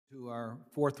To our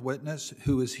fourth witness,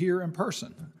 who is here in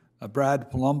person,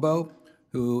 Brad Polumbo,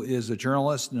 who is a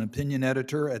journalist and opinion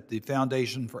editor at the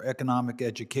Foundation for Economic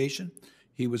Education.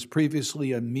 He was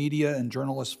previously a media and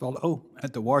journalist fellow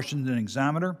at the Washington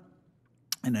Examiner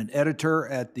and an editor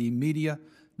at the media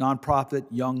nonprofit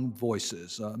Young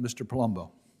Voices. Mr.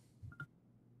 Polumbo.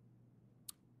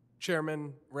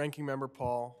 Chairman, Ranking Member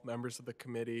Paul, members of the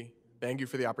committee, thank you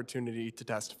for the opportunity to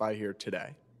testify here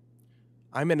today.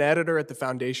 I'm an editor at the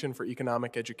Foundation for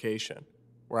Economic Education,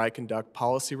 where I conduct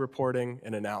policy reporting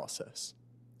and analysis.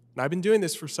 And I've been doing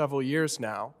this for several years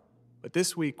now, but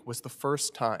this week was the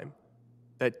first time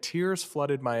that tears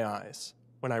flooded my eyes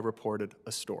when I reported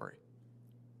a story.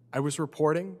 I was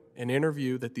reporting an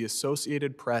interview that the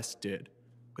Associated Press did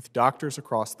with doctors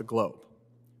across the globe,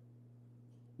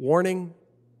 warning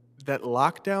that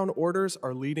lockdown orders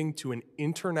are leading to an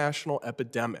international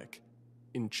epidemic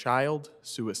in child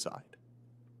suicide.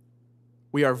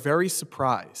 We are very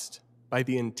surprised by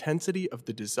the intensity of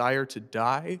the desire to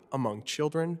die among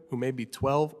children who may be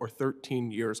 12 or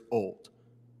 13 years old,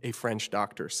 a French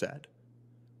doctor said.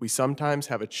 We sometimes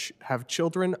have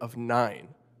children of 9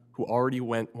 who already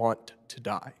want to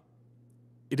die.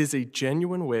 It is a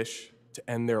genuine wish to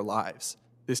end their lives,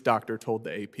 this doctor told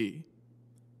the AP.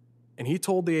 And he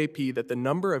told the AP that the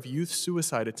number of youth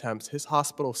suicide attempts his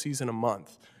hospital sees in a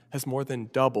month has more than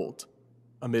doubled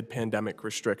amid pandemic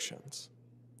restrictions.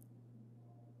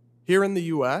 Here in the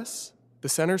US, the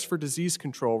Centers for Disease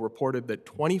Control reported that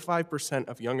 25%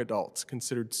 of young adults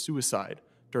considered suicide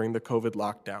during the COVID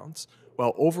lockdowns,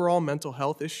 while overall mental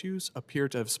health issues appear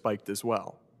to have spiked as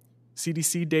well.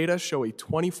 CDC data show a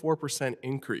 24%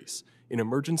 increase in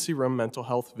emergency room mental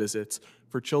health visits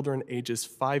for children ages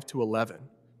 5 to 11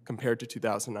 compared to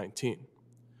 2019.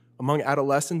 Among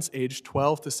adolescents aged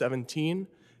 12 to 17,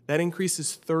 that increase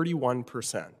is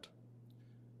 31%.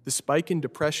 The spike in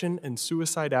depression and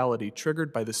suicidality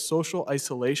triggered by the social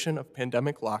isolation of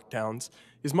pandemic lockdowns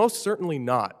is most certainly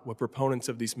not what proponents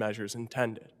of these measures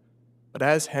intended. But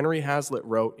as Henry Hazlitt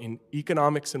wrote in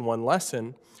Economics in One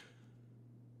Lesson,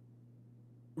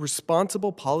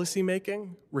 responsible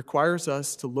policymaking requires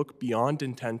us to look beyond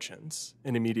intentions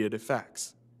and immediate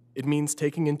effects. It means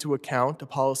taking into account a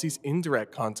policy's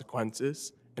indirect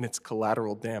consequences and its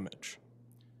collateral damage.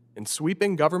 And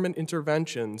sweeping government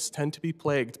interventions tend to be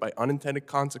plagued by unintended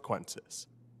consequences,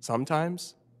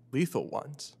 sometimes lethal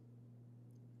ones.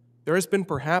 There has been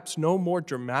perhaps no more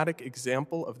dramatic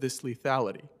example of this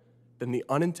lethality than the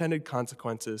unintended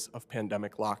consequences of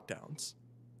pandemic lockdowns.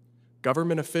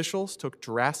 Government officials took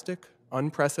drastic,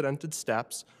 unprecedented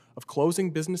steps of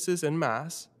closing businesses en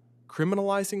masse,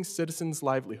 criminalizing citizens'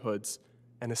 livelihoods,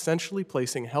 and essentially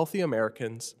placing healthy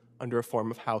Americans under a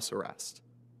form of house arrest.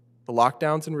 The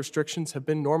lockdowns and restrictions have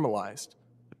been normalized,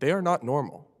 but they are not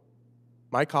normal.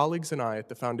 My colleagues and I at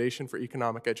the Foundation for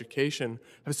Economic Education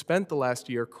have spent the last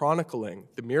year chronicling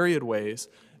the myriad ways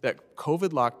that COVID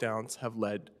lockdowns have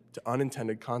led to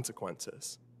unintended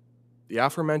consequences. The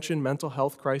aforementioned mental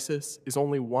health crisis is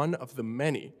only one of the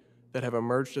many that have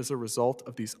emerged as a result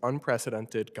of these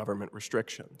unprecedented government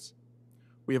restrictions.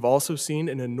 We have also seen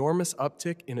an enormous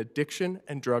uptick in addiction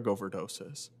and drug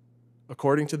overdoses.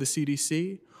 According to the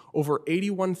CDC, over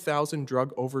 81,000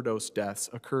 drug overdose deaths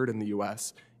occurred in the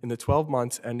US in the 12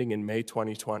 months ending in May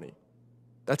 2020.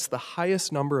 That's the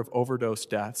highest number of overdose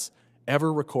deaths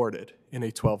ever recorded in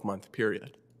a 12-month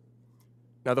period.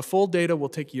 Now, the full data will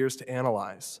take years to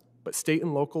analyze, but state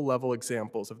and local level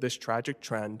examples of this tragic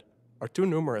trend are too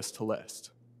numerous to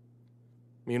list.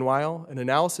 Meanwhile, an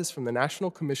analysis from the National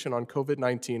Commission on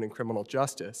COVID-19 and Criminal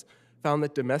Justice found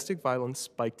that domestic violence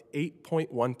spiked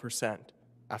 8.1%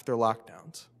 after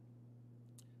lockdowns.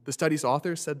 The study's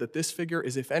authors said that this figure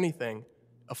is, if anything,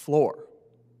 a floor,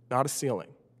 not a ceiling.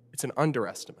 It's an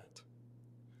underestimate.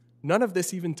 None of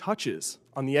this even touches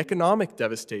on the economic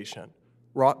devastation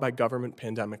wrought by government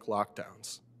pandemic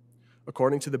lockdowns.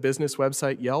 According to the business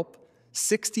website Yelp,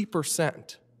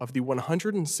 60% of the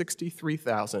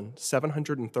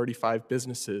 163,735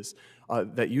 businesses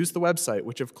that use the website,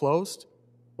 which have closed,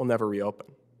 will never reopen.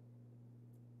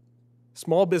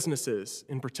 Small businesses,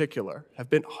 in particular, have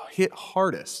been hit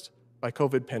hardest by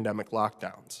COVID pandemic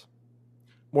lockdowns.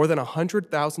 More than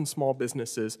 100,000 small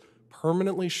businesses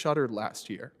permanently shuttered last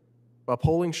year, while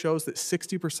polling shows that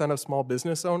 60% of small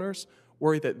business owners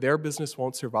worry that their business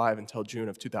won't survive until June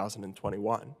of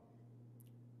 2021.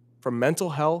 From mental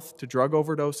health to drug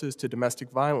overdoses to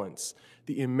domestic violence,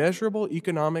 the immeasurable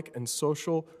economic and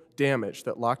social damage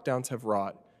that lockdowns have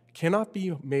wrought cannot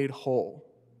be made whole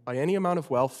by any amount of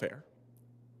welfare,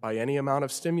 by any amount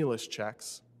of stimulus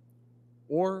checks,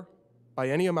 or by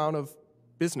any amount of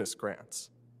business grants.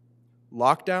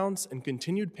 Lockdowns and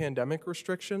continued pandemic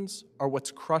restrictions are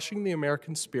what's crushing the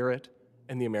American spirit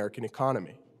and the American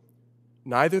economy.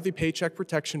 Neither the Paycheck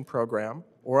Protection Program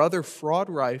or other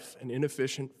fraud-rife and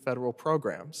inefficient federal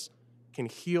programs can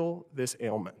heal this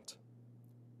ailment.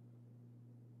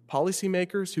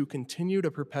 Policymakers who continue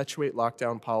to perpetuate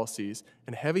lockdown policies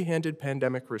and heavy-handed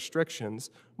pandemic restrictions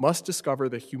must discover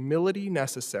the humility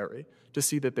necessary to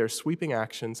see that their sweeping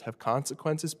actions have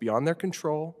consequences beyond their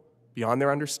control, beyond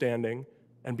their understanding,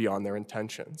 and beyond their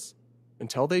intentions.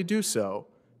 Until they do so,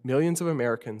 millions of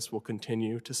Americans will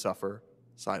continue to suffer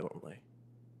silently.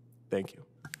 Thank you.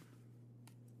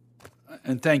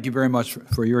 And thank you very much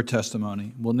for your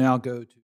testimony. We'll now go to